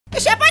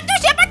Siapa tuh?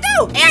 Siapa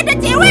tuh? Ada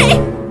cewek.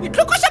 Itu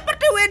kok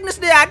seperti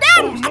Wednesday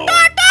Adam.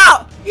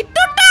 Atau. Itu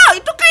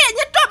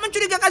kayaknya tuh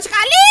mencurigakan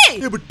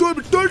sekali. Betul.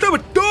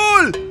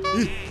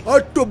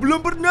 Atau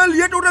belum pernah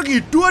lihat orang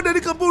itu ada di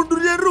kampung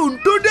durian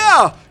runtuh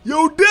dah. Ya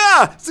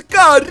udah,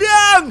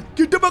 sekarang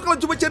kita bakalan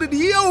coba cari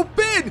dia,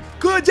 Upiin.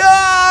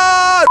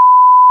 Kejar!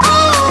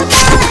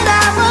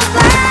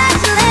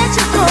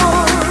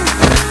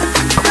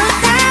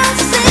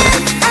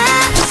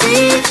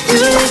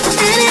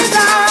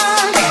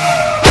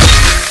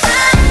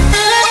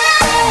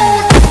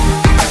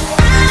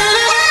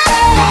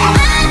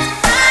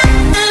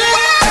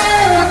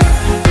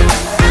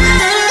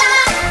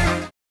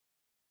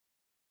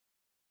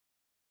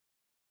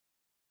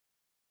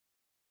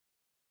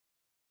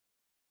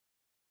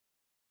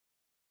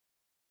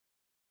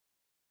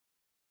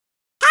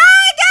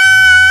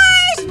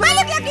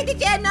 Di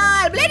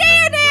channel Bli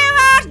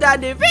Dwiik, dan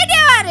di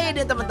video hari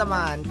ini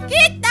teman-teman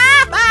kita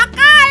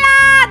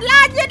bakalan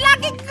lanjut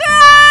lagi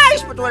guys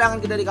petualangan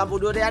kita di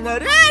kampung durian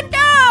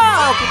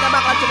runtuh. Kita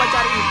bakal coba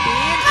cari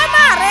Upiin.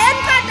 Kemarin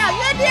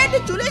katanya dia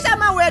diculik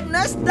sama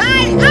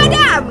Wednesday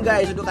Adam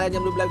guys. Untuk kalian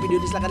yang belum like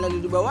video ini silahkan like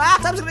di bawah,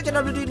 subscribe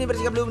channel video ini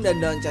Bergabung dan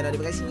channel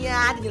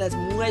notifikasinya jelas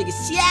semua ya guys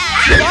ya.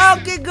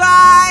 Oke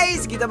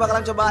guys, kita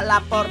bakalan coba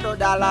lapor ke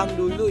dalam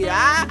dulu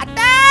ya.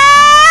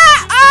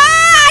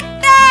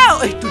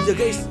 Itu aja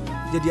guys,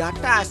 jadi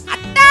atas.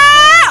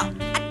 Atau.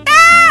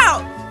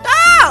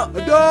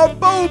 Ada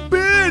apa,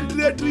 Upiin?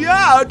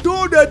 Teriak-teriak,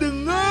 aduh udah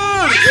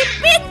denger.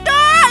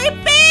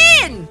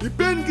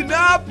 Upiin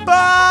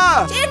kenapa?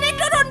 Sini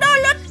turun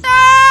dulu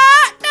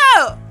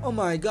tuh. Oh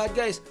my god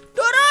guys,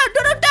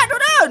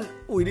 turun.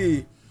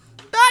 Wih,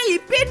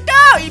 Upiin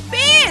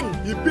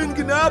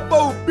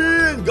Kenapa,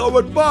 Upiin?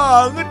 Gawat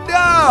banget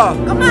dah.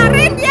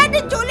 Kemarin dia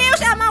diculik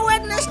sama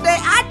Wednesday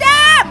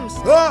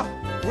Adams. Hah?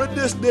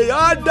 Wednesday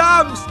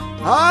Adams?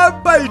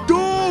 Apa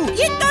itu?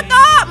 Itu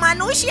tuh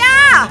manusia.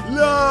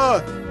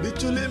 Lah,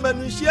 diculik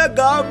manusia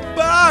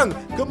gampang.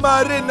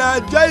 Kemarin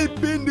aja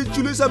Upiin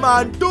diculik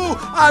sama hantu.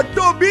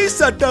 Hantu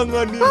bisa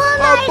tangani.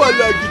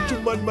 Apalagi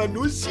cuman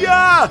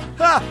manusia.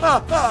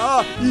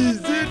 Hahaha.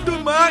 Easy tuh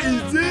mah,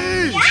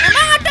 easy.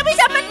 Emang hantu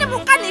bisa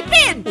menemukan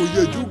Upiin? Oh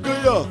iya juga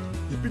ya.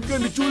 Upiin kan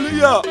diculik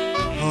ya.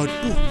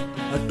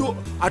 Aduh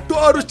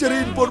harus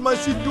cari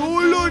informasi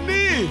dulu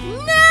nih.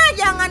 Nah,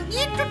 jangan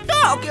gitu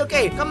tuh.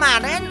 Oke.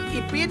 Kemarin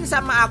Upiin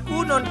sama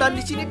aku nonton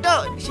di sini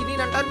tuh. Di sini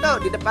nonton tuh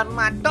di depan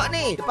mata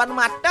nih,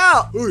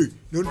 Woi,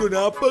 nonton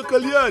apa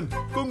kalian?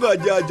 Kok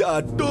nggak ajak-ajak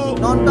Ato?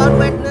 Nonton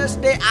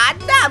Wednesday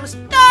Adams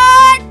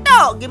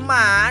tuh.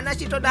 Gimana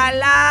sih tuh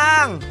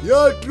dalang?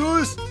 Ya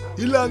terus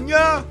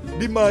hilangnya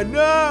di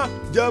mana?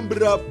 Jam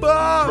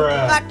berapa?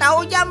 Nggak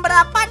tahu jam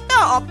berapa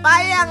tuh. Opa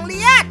yang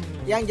lihat.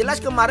 Yang jelas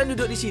kemarin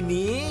duduk di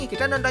sini,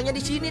 kita nontonnya di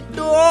sini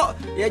tuh.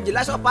 Yang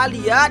jelas Opa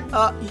lihat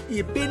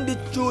Upiin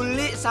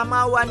diculik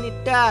sama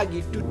wanita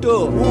gitu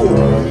tuh.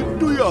 Oh,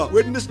 itu ya.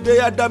 Wednesday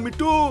Adam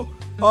itu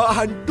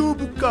hantu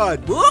bukan?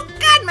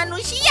 Bukan,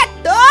 manusia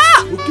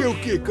tuh.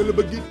 Oke. Kalau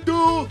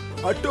begitu,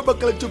 Ato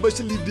bakalan coba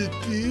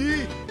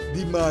selidiki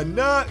di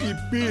mana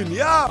Upiin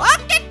ya.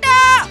 Oke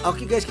tuh.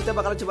 Oke guys, kita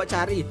bakalan coba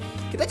cari.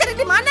 Kita cari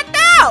di mana tuh?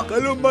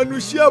 Kalau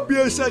manusia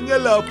biasanya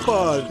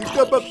lapar,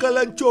 kita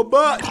bakalan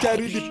coba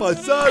cari di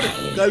pasar.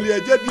 Kali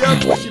aja dia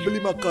masih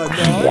beli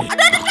makanan.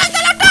 Aduh,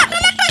 salah tuh,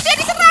 saya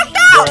diserang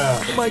tuh.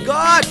 Oh my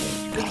god,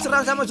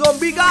 diserang sama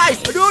zombie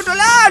guys. Aduh,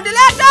 tolong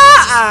tuh.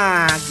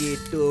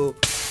 Gitu.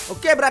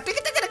 Oke, berarti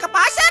kita cari ke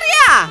pasar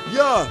ya?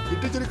 Ya,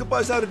 kita cari ke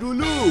pasar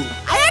dulu.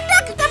 Ayo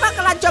dong, kita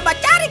bakalan coba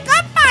cari ke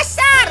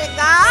pasar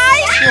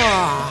guys.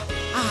 Wah,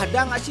 ada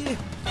nggak sih?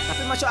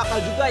 Tapi masuk akal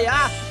juga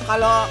ya.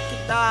 Kalau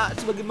kita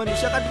sebagai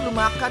manusia kan perlu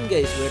makan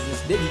guys.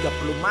 Wednesday juga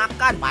perlu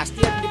makan. Pasti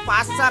ada di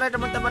pasar ya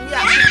teman-teman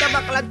ya. Kita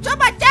bakalan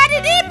coba cari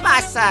di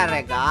pasar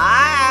ya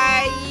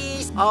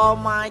guys. Oh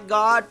my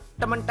god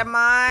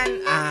teman-teman.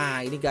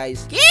 Ini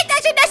guys, kita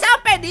sudah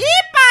sampai di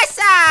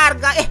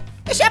pasar guys.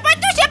 Siapa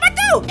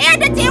tuh?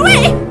 Ada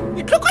cewek.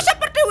 Itu kok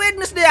seperti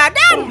Wednesday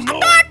Adam.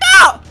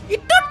 Atau.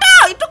 Itu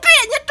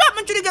kayaknya tuh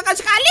mencurigakan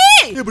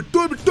sekali.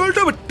 Betul.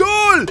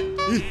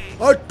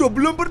 Atau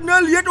belum pernah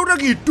lihat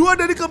orang itu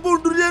ada di kampung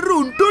durian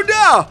runtuh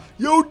dah.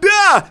 Ya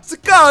udah,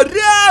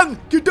 sekarang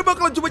kita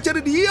bakalan coba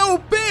cari dia,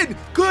 Upiin.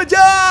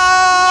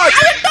 Kejar!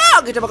 Ayo tuh,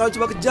 kita bakalan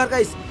coba kejar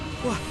guys.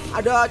 Wah,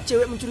 ada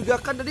cewek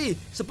mencurigakan tadi.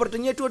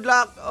 Sepertinya itu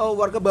adalah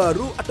warga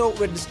baru atau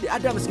Wednesday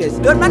Adams guys.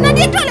 Lewat mana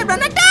dia tuh?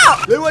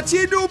 Lewat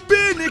sini,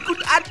 Upiin,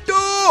 ikut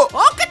Ato.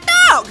 Oke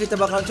tuh, kita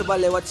bakalan coba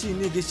lewat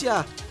sini guys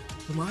ya.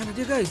 Kemana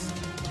dia guys?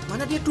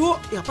 Mana dia tuh?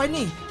 Apa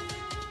ini?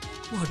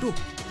 Waduh,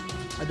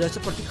 ada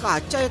seperti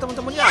kaca ya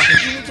teman-teman ya.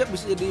 Ini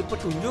bisa jadi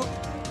petunjuk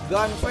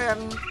gun fan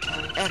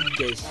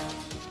guys.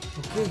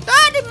 Oke.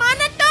 Tuh, di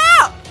mana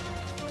tuh?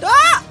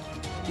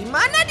 Di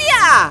mana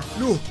dia?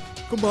 Loh,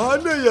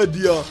 kemana ya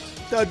dia?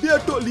 Tadi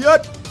Ato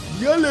lihat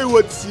dia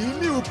lewat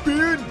sini,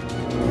 Upiin.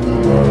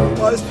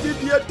 Pasti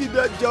dia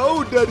tidak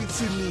jauh dari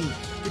sini.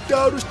 Kita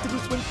kita harus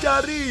terus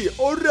mencari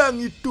orang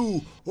itu.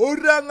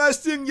 Orang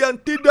asing yang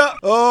tidak,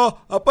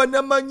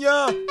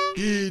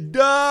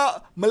 tidak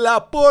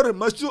melapor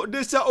masuk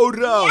desa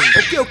orang.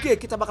 Oke,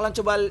 kita bakalan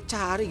coba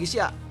cari guys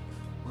ya.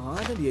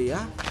 Mana dia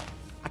ya?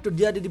 Atau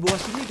dia ada di bawah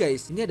sini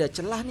guys? Ini ada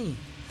celah nih.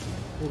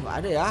 Oh nggak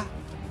ada ya.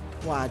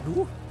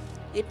 Waduh.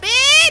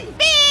 Ipin.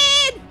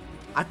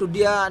 Atau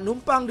dia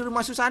numpang di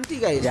rumah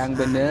Susanti guys.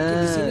 Yang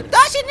bener. Di sini.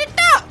 Tuh sini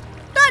tuh.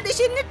 Tuh di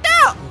sini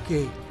tuh.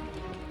 Oke.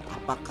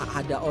 Apakah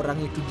ada orang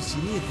itu di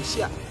sini guys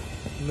ya?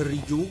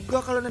 Ngeri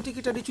juga kalau nanti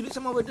kita diculik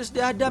sama Wednesday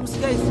Addams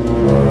guys.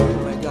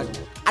 Oh my god.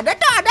 Ada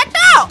tuh.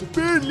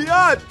 Ipin,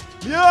 lihat.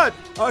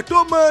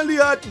 Aku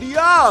melihat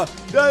dia.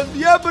 Dan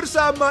dia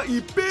bersama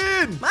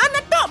Ipin. Mana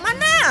tuh?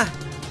 Mana?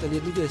 Kita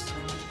lihat dulu guys.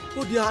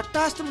 Oh di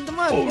atas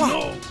teman-teman.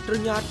 Wah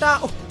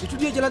ternyata. Oh itu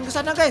dia jalan ke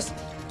sana guys.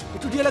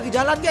 Itu dia lagi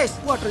jalan guys.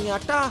 Wah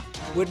ternyata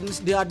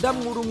Wednesday Addams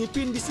ngurung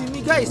Ipin di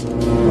sini guys.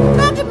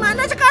 Nah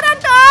gimana sekarang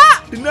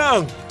tuh?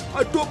 Tenang.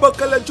 Aku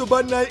bakalan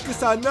coba naik ke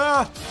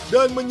sana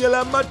dan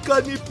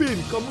menyelamatkan Ipin.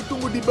 Kamu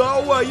tunggu di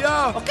bawah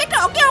ya. Oke.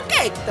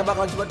 Kita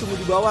bakalan coba tunggu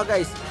di bawah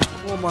guys.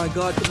 Oh my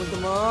god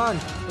teman-teman.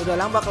 Udah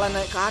lang bakalan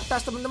naik ke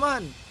atas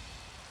teman-teman.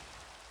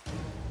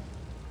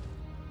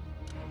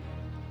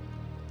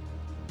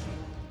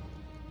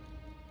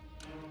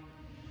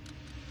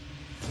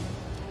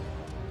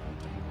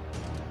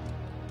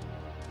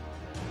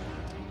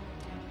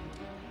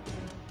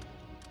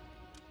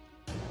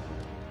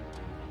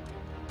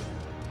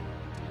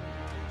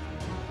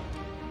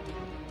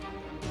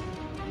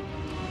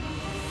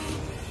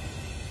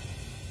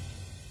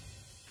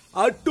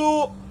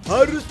 Aku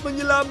harus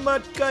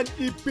menyelamatkan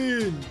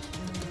Ipin.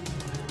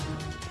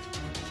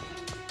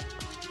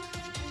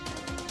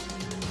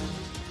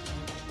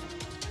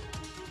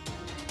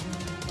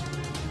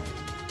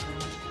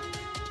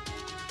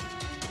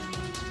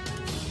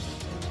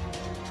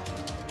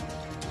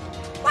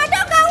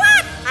 Waduh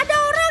gawat, ada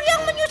orang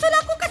yang menyusul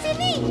aku ke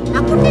sini.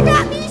 Aku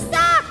tidak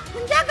bisa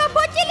menjaga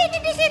bocil ini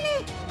di sini.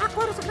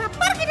 Aku harus segera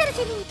pergi dari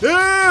sini.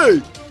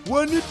 Hei,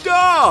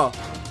 wanita!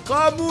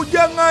 Kamu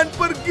jangan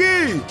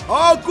pergi.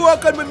 Aku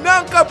akan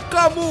menangkap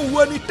kamu,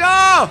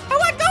 wanita.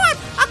 Gawat,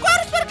 aku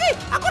harus pergi.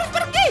 Aku harus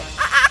pergi.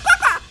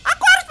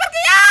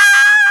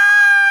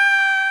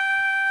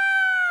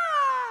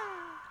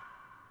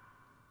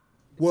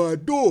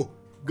 Waduh,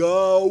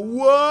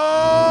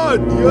 gawat.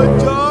 Dia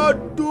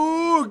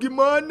jatuh.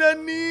 Gimana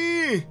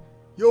nih?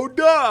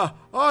 Yaudah,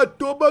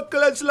 aku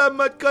bakalan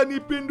selamatkan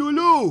Ipin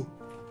dulu.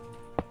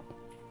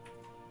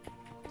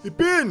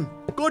 Ipin,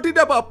 kau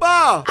tidak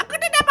apa-apa? Aku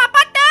tidak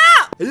apa-apa,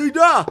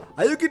 Dok.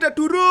 Ayo kita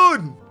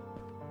turun.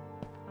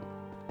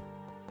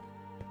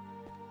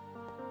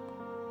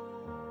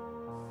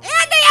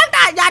 Ada yang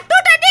tak jatuh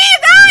tadi,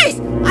 guys.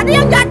 Ada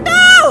yang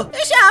jatuh.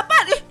 Siapa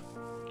nih?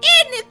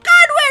 Ini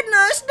kan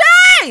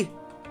Wednesday.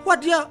 Wah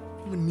dia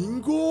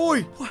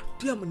Meninggoy.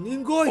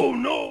 Oh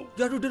no.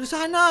 Jatuh dari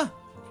sana.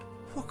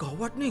 Wah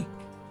gawat nih.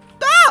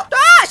 Tuh,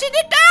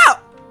 sini tuh.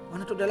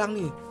 Mana tuh dalang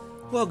nih?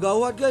 Wah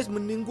gawat guys,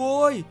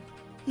 meninggoy.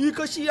 Ih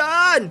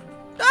kasihan.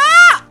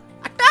 Tuh,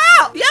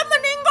 dia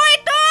meninggoy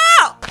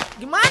tuh.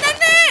 Gimana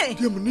nih?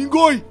 Dia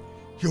meninggoy.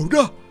 Ya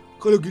udah,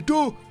 kalau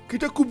gitu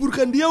kita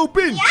kuburkan dia,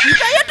 Upin.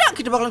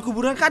 Kita bakalan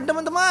kuburankan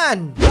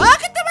teman-teman.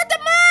 Oke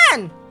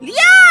teman-teman,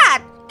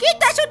 lihat,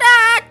 kita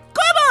sudah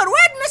kubur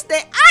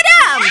Wednesday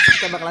Addams.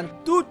 Kita bakalan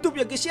tutup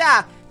ya guys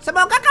ya.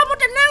 Semoga kamu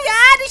tenang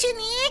ya di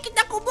sini.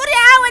 Kita kubur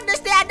ya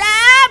Wednesday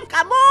Addams.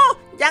 Kamu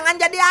jangan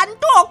jadi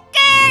hantu,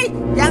 oke?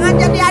 Jangan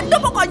jadi hantu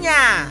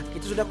pokoknya.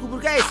 Kita sudah kubur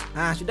guys.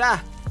 Nah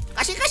sudah.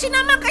 Kasih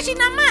nama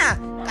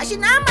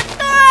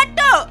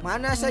tuh.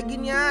 Mana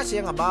saginnya?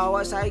 Saya nggak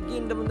bawa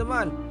sagin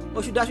teman-teman.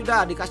 Oh sudah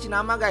dikasih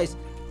nama guys.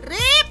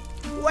 Rip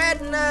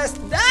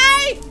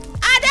Wednesday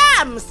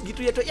Addams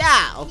gitu ya tuh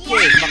ya. Oke,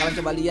 bakalan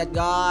coba lihat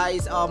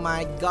guys. Oh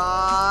my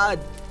god.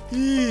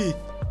 Ih,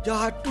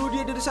 jatuh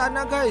dia dari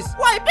sana guys.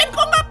 Wah Upin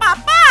kok nggak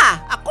apa-apa?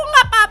 Aku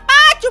nggak apa-apa,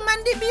 cuman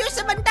dibius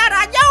sebentar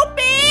aja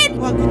Upin.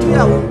 Wah gitu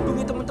ya,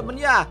 untungnya teman-teman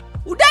ya.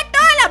 Udah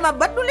tuh lama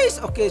banget nulis.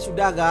 Oke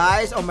sudah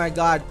guys. Oh my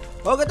god.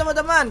 Oke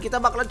teman-teman, kita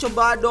bakalan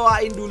coba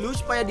doain dulu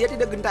supaya dia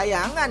tidak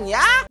gentayangan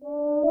ya.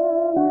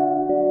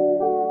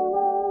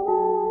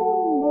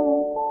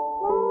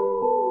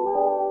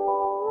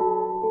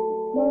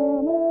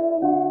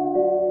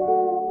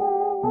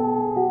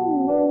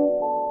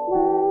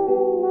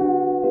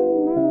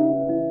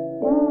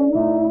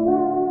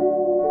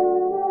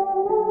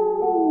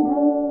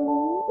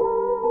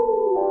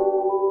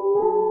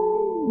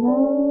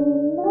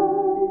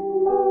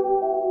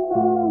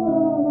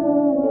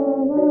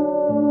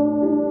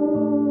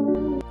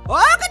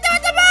 Oke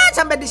teman-teman,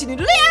 sampai di sini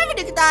dulu ya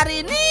video kita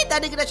hari ini.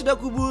 Tadi kita sudah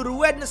kubur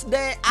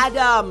Wednesday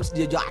Addams.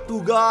 Dia jatuh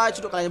guys.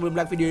 Untuk kalian yang belum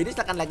like video ini,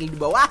 silahkan like di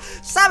bawah.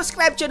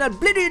 Subscribe channel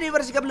Bli Dwiik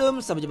jika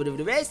belum. Sampai jumpa di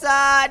video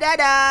besok.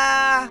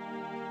 Dadah.